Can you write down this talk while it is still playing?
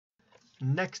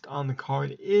Next on the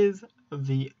card is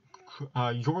the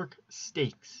York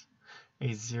Stakes,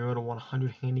 a 0 to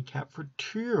 100 handicap for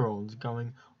 2-year-olds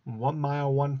going 1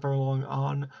 mile 1 furlong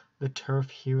on the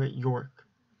turf here at York.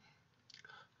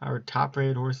 Our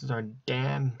top-rated horses are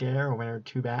Dan Dare, winner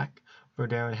 2-back, for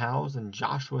Darren Howells, and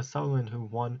Joshua Sutherland, who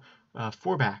won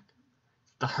 4-back.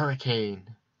 It's the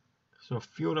Hurricane. So a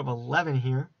field of 11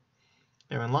 here.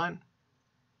 They're in line.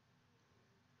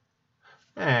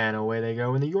 And away they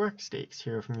go in the York Stakes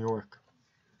here from York.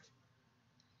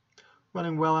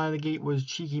 Running well out of the gate was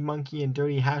Cheeky Monkey and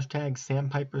Dirty Hashtag.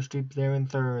 Sandpiper Street there in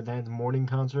third. Then it's Morning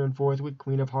Concert in fourth with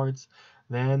Queen of Hearts.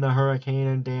 Then the Hurricane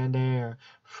and Dan Dare.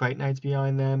 Fright Nights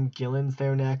behind them. Gillen's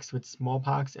there next with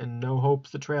Smallpox and No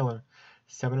Hope's the trailer.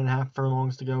 7.5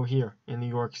 furlongs to go here in the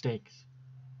York Stakes.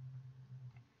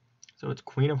 So it's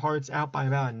Queen of Hearts out by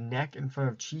about a neck in front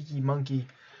of Cheeky Monkey.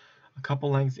 A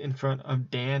couple lengths in front of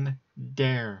Dan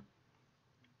Dare.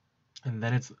 And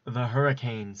then it's the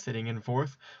Hurricane sitting in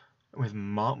fourth, with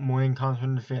Morning Concert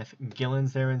in fifth.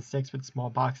 Gillen's there in sixth with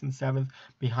Smallpox in seventh.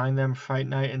 Behind them, Fright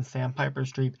Night and Sandpiper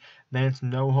Street. Then it's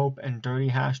No Hope and Dirty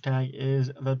Hashtag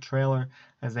is the trailer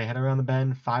as they head around the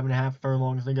bend. 5.5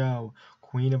 furlongs to go.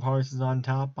 Queen of Hearts is on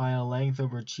top by a length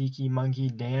over Cheeky Monkey.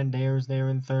 Dan Dare's there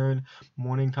in third.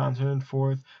 Morning Concert in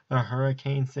fourth. The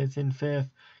Hurricane sits in fifth.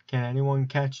 Can anyone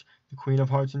catch the Queen of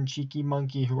Hearts and Cheeky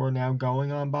Monkey, who are now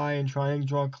going on by and trying to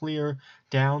draw clear?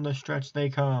 Down the stretch they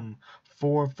come.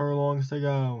 4 furlongs to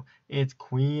go. It's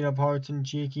Queen of Hearts and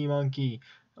Cheeky Monkey.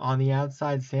 On the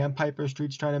outside, Sandpiper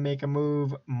Street's trying to make a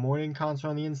move. Morning Concert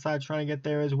on the inside trying to get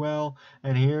there as well.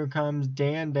 And here comes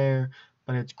Dan Dare.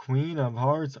 But it's Queen of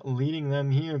Hearts leading them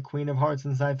here. Queen of Hearts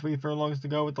inside 3 furlongs to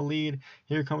go with the lead.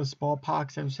 Here comes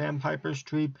Smallpox and Sandpiper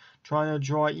Street trying to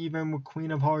draw even with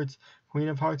Queen of Hearts. Queen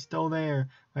of Hearts still there.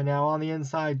 But now on the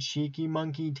inside, Cheeky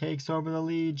Monkey takes over the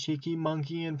lead. Cheeky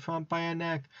Monkey in front by a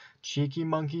neck. Cheeky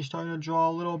Monkey starting to draw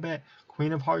a little bit.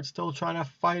 Queen of Hearts still trying to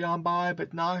fight on by,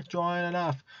 but not drawing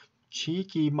enough.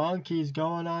 Cheeky Monkey's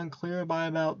going on clear by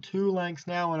about 2 lengths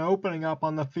now and opening up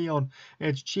on the field.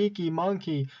 It's Cheeky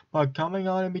Monkey, but coming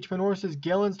on in between horses,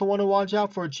 Gillen's the one to watch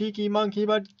out for. Cheeky Monkey,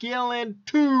 but Gillen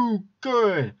too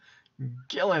good.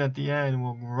 Gillen at the end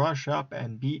will rush up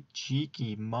and beat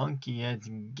Cheeky Monkey. It's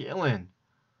Gillen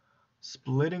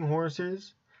splitting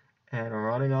horses and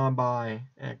running on by.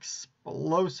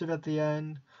 Explosive at the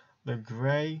end. The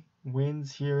gray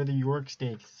wins here at the York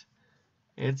Stakes.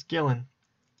 It's Gillen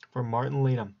for Martin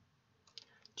Leadham.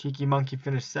 Cheeky Monkey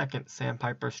finished second.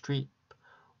 Sandpiper Street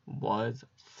was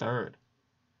third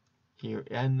here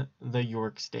in the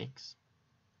York Stakes.